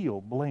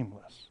feel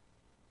blameless.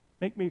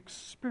 Make me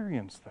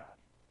experience that.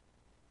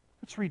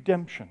 It's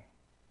redemption.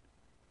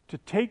 To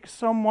take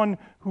someone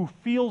who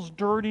feels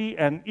dirty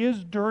and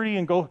is dirty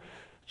and go,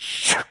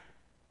 shh,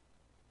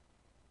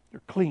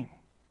 you're clean.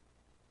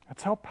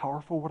 That's how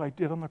powerful what I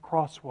did on the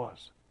cross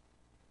was.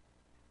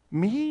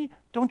 Me?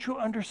 Don't you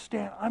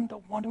understand? I'm the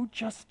one who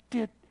just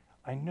did.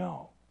 I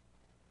know.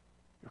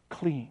 You're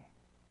clean.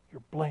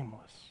 You're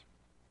blameless.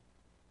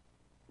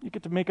 You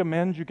get to make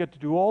amends. You get to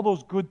do all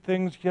those good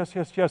things. Yes,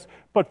 yes, yes.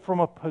 But from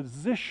a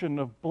position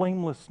of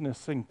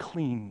blamelessness and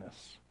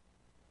cleanness.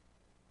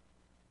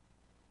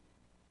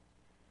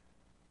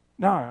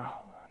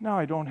 Now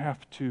I don't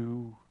have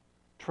to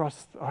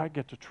trust. I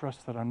get to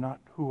trust that I'm not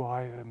who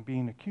I am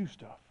being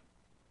accused of.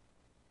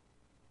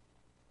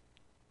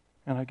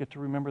 And I get to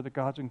remember that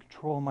God's in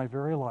control of my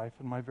very life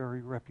and my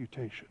very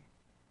reputation.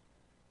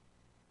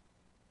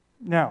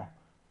 Now,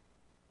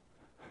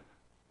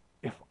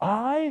 if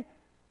I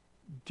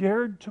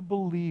dared to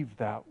believe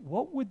that,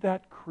 what would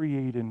that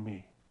create in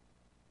me?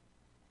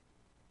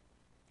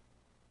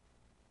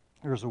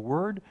 There's a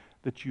word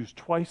that's used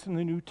twice in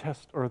the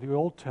the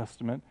Old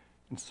Testament,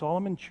 and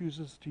Solomon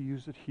chooses to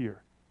use it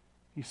here.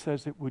 He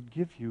says it would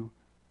give you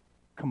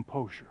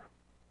composure.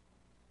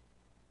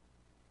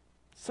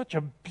 Such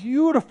a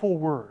beautiful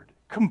word,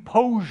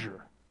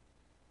 composure.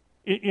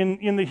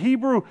 In the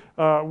Hebrew,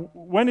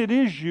 when it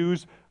is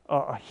used,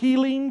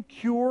 healing,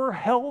 cure,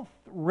 health,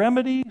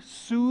 remedy,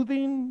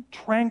 soothing,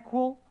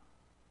 tranquil.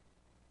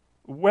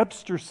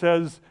 Webster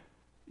says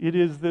it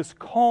is this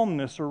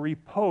calmness or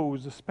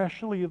repose,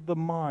 especially of the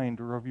mind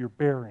or of your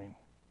bearing.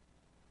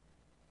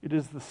 It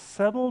is the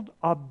settled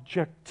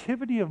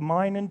objectivity of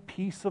mind and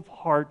peace of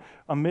heart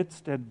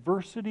amidst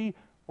adversity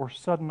or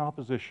sudden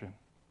opposition.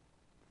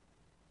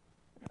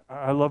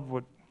 I love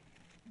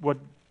what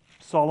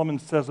Solomon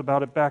says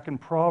about it back in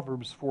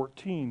Proverbs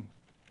 14.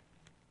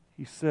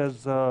 He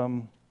says,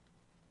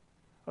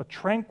 a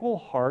tranquil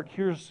heart,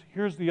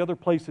 here's the other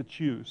place it's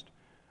used.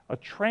 A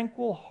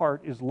tranquil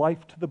heart is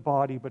life to the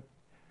body, but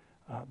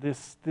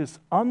this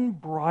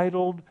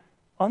unbridled,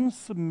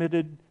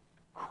 unsubmitted,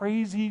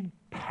 crazy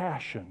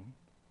passion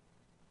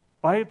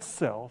by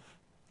itself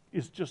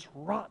is just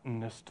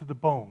rottenness to the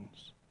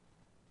bones.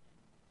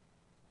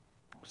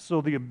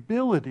 So the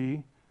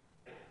ability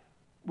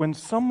when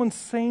someone's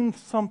saying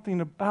something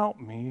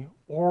about me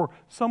or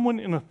someone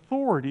in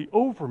authority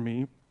over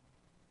me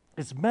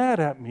is mad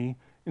at me,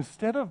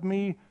 instead of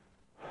me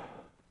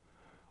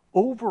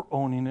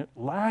over-owning it,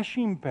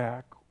 lashing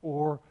back,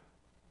 or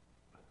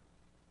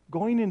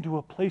going into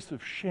a place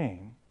of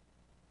shame,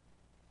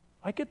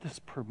 I get this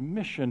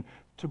permission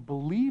to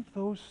believe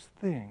those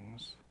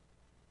things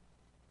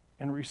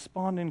and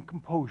respond in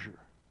composure.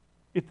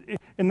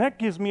 And that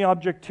gives me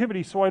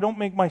objectivity so I don't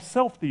make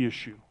myself the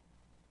issue.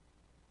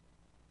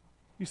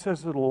 He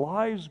says that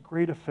lies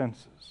great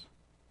offenses,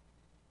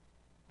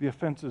 the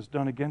offenses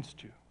done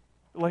against you.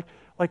 Like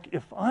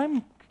if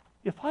I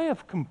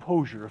have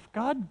composure, if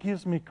God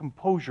gives me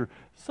composure,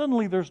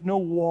 suddenly there's no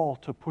wall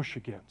to push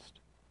against.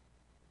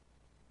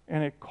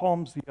 And it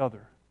calms the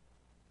other.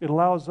 It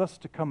allows us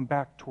to come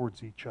back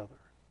towards each other.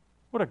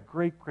 What a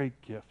great,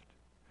 great gift.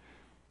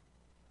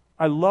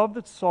 I love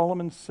that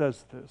Solomon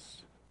says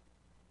this,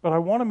 but I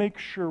want to make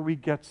sure we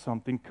get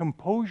something.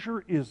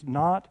 Composure is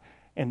not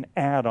an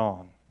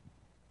add-on.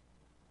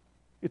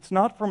 It's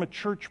not from a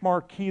church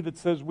marquee that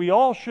says we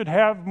all should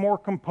have more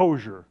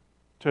composure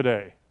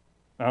today.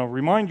 Now,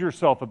 remind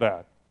yourself of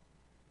that.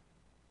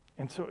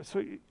 And so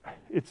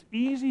it's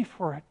easy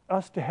for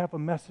us to have a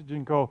message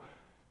and go,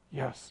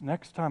 yes,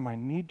 next time I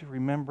need to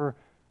remember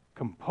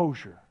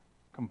composure.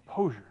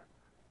 Composure.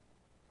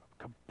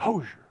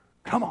 Composure.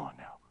 Come on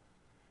now.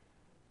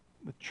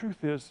 The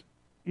truth is,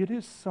 it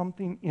is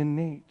something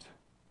innate.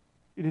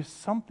 It is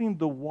something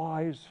the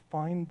wise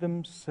find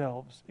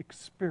themselves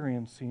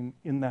experiencing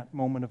in that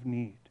moment of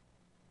need.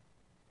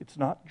 It's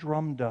not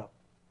drummed up.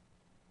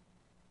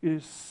 It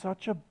is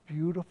such a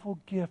beautiful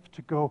gift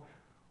to go,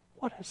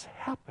 what has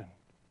happened?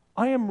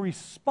 I am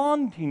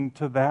responding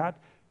to that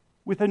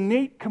with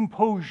innate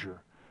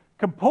composure.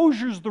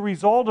 Composure is the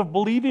result of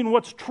believing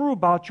what's true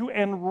about you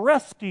and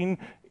resting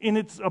in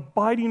its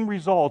abiding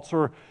results.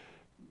 Or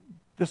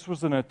this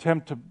was an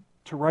attempt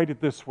to write it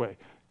this way.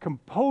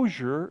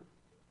 Composure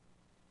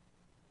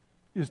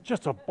is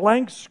just a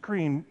blank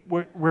screen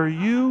where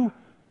you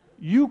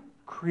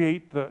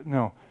create the...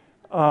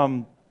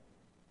 No.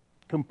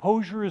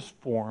 Composure is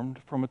formed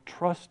from a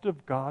trust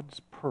of God's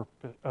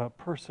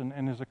person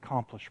and His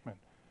accomplishment,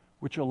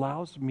 which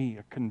allows me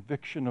a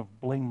conviction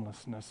of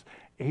blamelessness,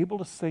 able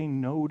to say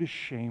no to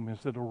shame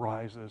as it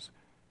arises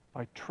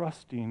by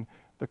trusting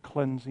the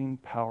cleansing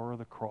power of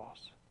the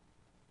cross.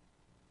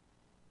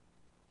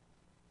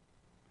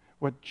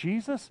 What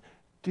Jesus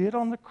did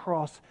on the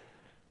cross,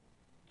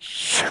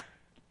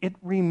 it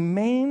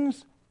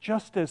remains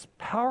just as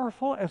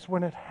powerful as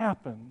when it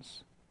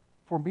happens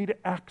for me to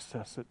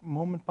access it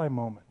moment by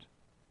moment.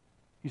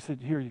 He said,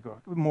 here you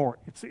go, more.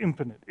 It's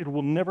infinite. It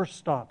will never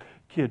stop.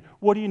 Kid,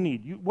 what do you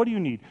need? What do you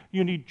need?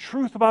 You need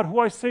truth about who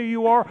I say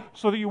you are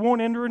so that you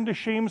won't enter into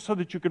shame, so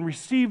that you can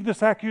receive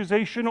this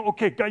accusation.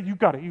 Okay, you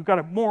got it. You got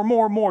it.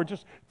 More.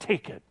 Just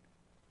take it.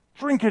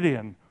 Drink it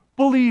in.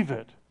 Believe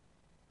it.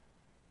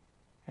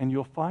 And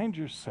you'll find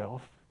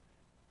yourself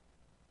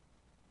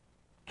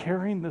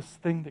carrying this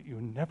thing that you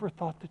never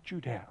thought that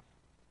you'd have.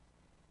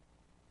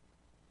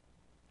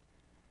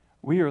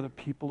 We are the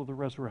people of the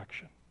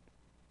resurrection.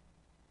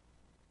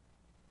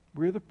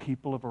 We're the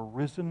people of a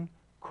risen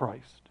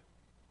Christ.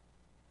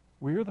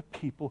 We are the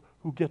people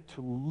who get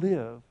to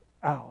live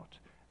out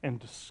and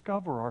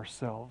discover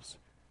ourselves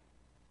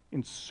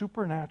in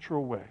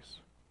supernatural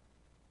ways.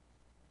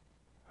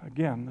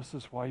 Again, this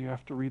is why you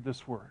have to read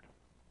this word.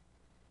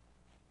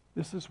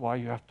 This is why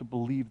you have to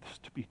believe this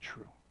to be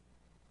true.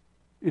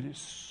 It is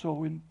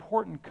so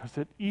important because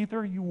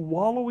either you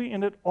wallow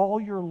in it all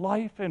your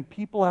life and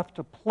people have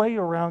to play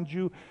around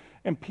you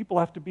and people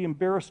have to be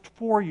embarrassed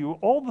for you,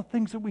 all the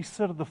things that we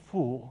said of the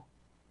fool,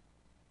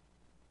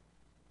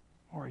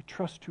 or I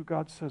trust who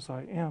God says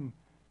I am,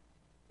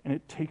 and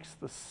it takes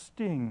the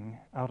sting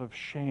out of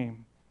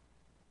shame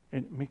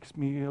and it makes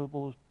me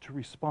able to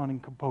respond in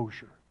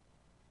composure.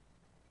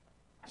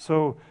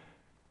 So,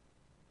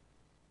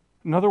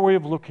 another way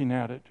of looking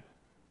at it,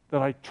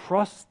 that I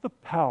trust the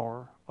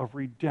power of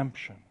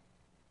redemption.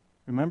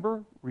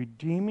 Remember,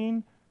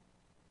 redeeming,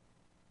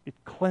 it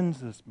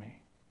cleanses me.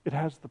 It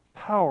has the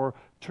power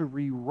to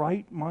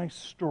rewrite my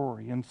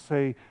story and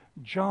say,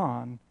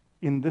 John,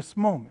 in this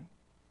moment,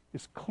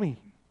 is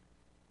clean.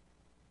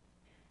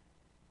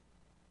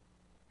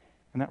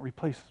 And that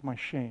replaces my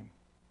shame.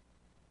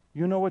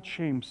 You know what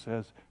shame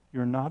says?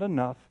 You're not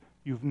enough.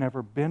 You've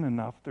never been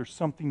enough. There's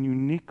something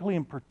uniquely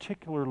and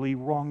particularly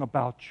wrong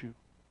about you.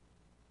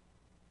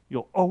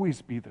 You'll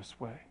always be this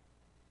way.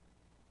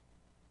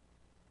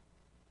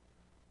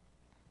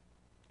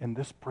 And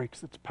this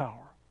breaks its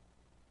power.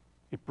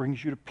 It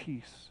brings you to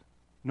peace,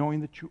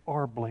 knowing that you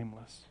are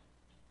blameless.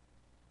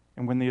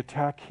 And when the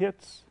attack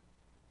hits,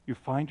 you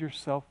find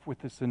yourself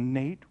with this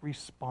innate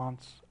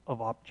response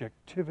of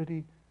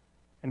objectivity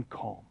and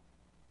calm.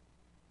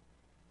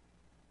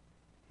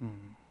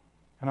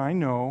 And I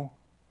know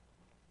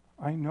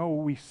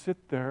we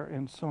sit there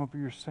and some of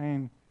you are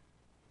saying,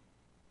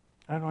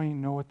 I don't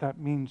even know what that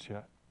means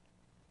yet.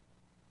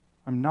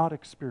 I'm not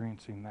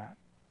experiencing that.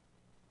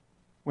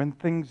 when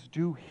things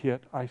do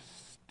hit, I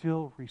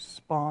still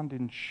respond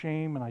in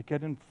shame and I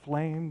get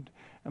inflamed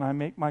and I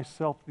make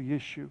myself the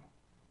issue.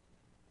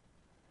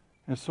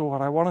 And so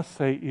what I want to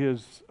say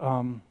is,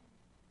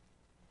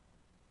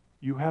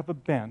 you have a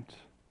bent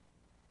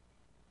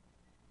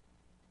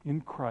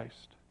in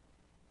Christ,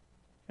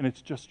 and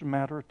it's just a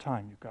matter of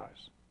time, you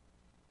guys.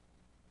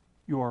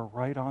 You are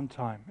right on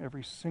time.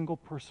 Every single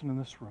person in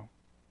this room,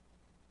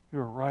 you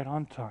are right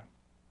on time.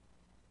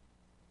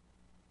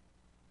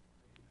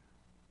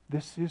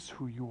 This is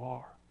who you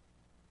are.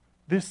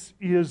 This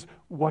is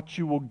what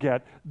you will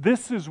get.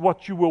 This is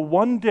what you will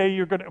one day,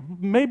 you're going to,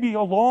 maybe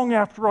long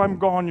after I'm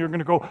gone, you're going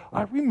to go,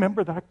 I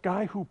remember that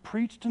guy who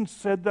preached and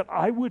said that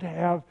I would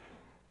have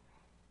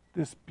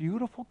this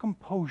beautiful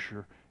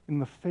composure in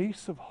the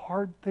face of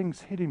hard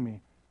things hitting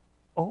me.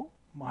 Oh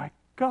my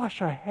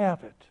gosh, I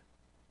have it.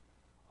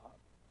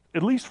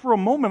 At least for a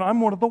moment,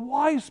 I'm one of the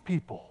wise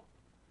people.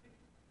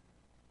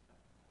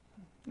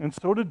 And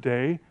so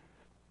today,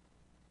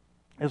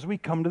 as we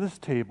come to this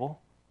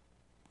table,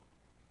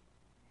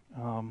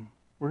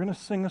 we're going to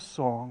sing a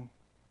song,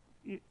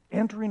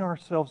 entering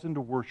ourselves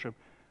into worship,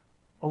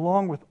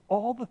 along with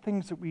all the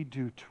things that we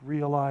do to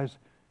realize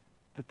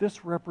that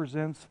this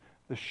represents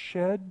the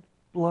shed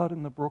blood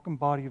and the broken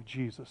body of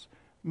Jesus.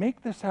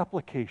 Make this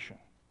application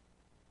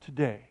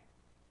today.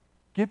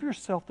 Give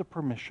yourself the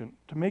permission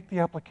to make the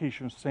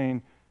application of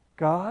saying,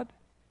 God,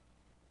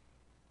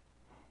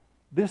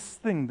 this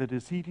thing that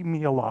is eating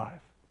me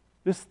alive,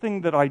 this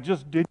thing that I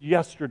just did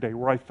yesterday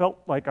where I felt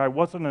like I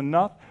wasn't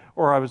enough,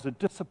 or I was a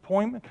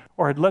disappointment,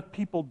 or I'd let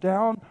people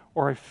down,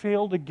 or I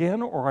failed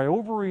again, or I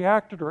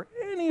overreacted, or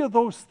any of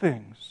those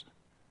things.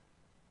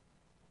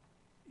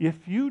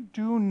 If you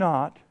do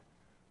not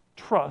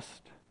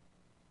trust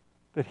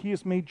that He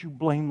has made you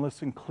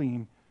blameless and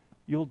clean,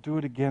 you'll do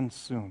it again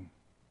soon.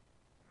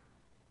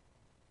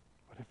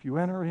 But if you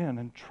enter in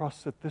and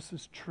trust that this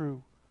is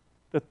true,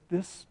 that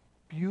this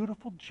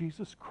beautiful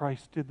Jesus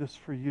Christ did this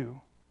for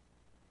you,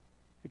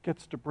 it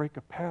gets to break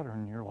a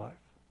pattern in your life.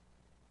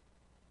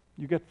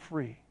 You get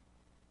free.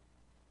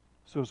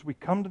 So as we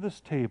come to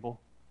this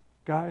table,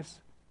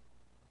 guys,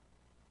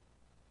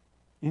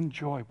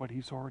 enjoy what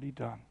He's already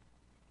done.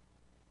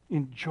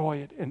 Enjoy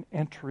it and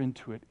enter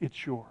into it.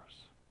 It's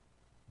yours.